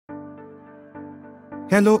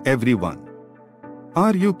Hello everyone.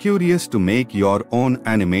 Are you curious to make your own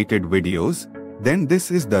animated videos? Then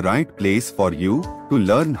this is the right place for you to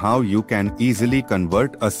learn how you can easily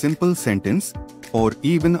convert a simple sentence or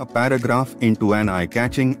even a paragraph into an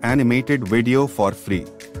eye-catching animated video for free.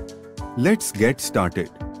 Let's get started.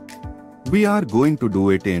 We are going to do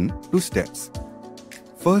it in 2 steps.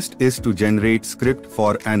 First is to generate script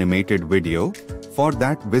for animated video. For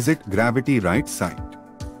that, visit 𝗪𝗪𝗃 site.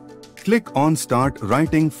 Click on Start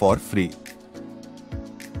Writing for free.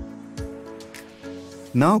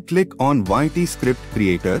 Now click on YT Script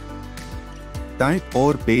Creator. Type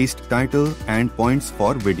or paste title and points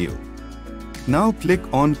for video. Now click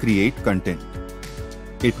on Create Content.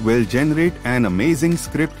 It will generate an amazing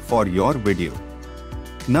script for your video.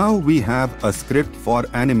 Now we have a script for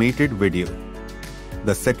animated video.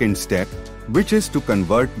 The second step, which is to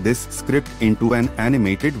convert this script into an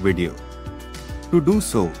animated video. To do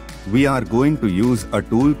so, we are going to use a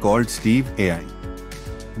tool called 𝗪𝗪𝗃𝗲𝗃𝗃.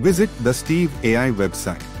 Visit the 𝗪𝗪𝗃𝗃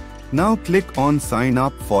website. Now click on Sign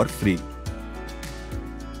Up for free.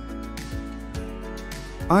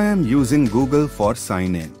 I am using Google for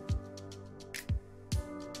sign in.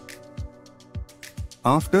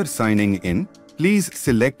 After signing in, please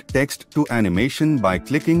select Text to Animation by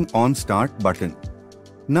clicking on Start button.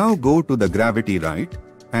 Now go to the 𝗪𝗪𝗃𝗃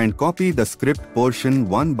and copy the script portion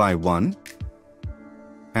one by one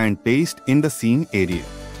and paste in the scene area.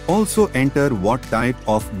 Also enter what type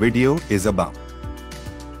of video is about.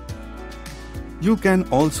 You can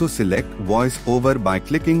also select Voice Over by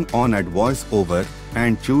clicking on Add Voice Over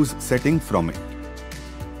and choose Setting from it.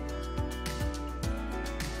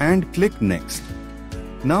 And click Next.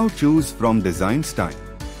 Now choose from Design Style.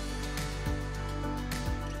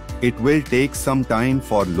 It will take some time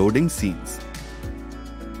for loading scenes.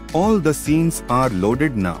 All the scenes are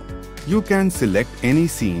loaded now. You can select any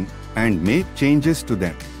scene and make changes to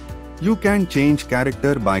them. You can change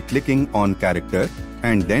character by clicking on Character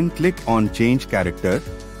and then click on Change Character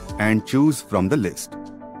and choose from the list.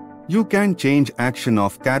 You can change action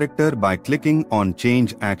of character by clicking on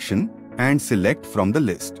Change Action and select from the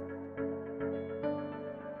list.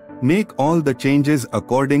 Make all the changes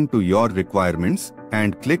according to your requirements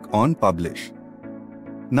and click on Publish.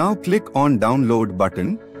 Now click on Download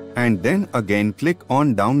button and then again click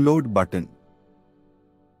on Download button.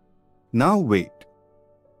 Now wait.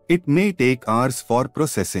 It may take hours for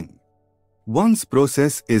processing. Once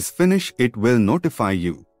process is finished, it will notify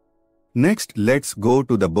you. Next, let's go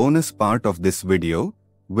to the bonus part of this video,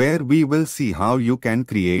 where we will see how you can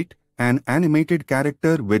create an animated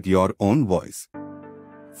character with your own voice.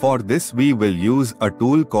 For this, we will use a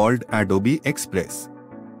tool called Adobe Express.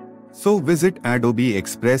 So visit Adobe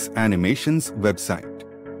Express Animations website.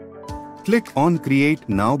 Click on Create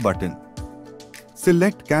Now button.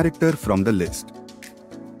 Select character from the list.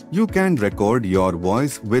 You can record your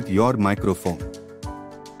voice with your microphone.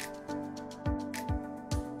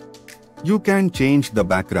 You can change the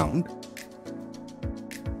background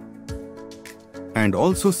and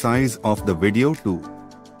also size of the video too.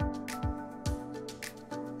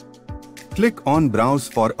 Click on Browse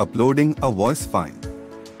for uploading a voice file.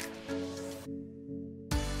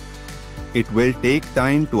 It will take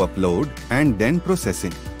time to upload and then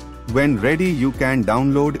processing. When ready, you can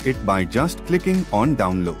download it by just clicking on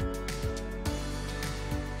Download.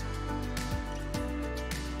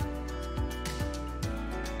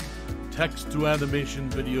 Text-to-animation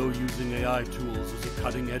video using AI tools is a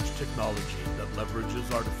cutting-edge technology that leverages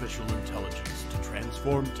artificial intelligence to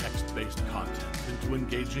transform text-based content into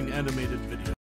engaging animated videos.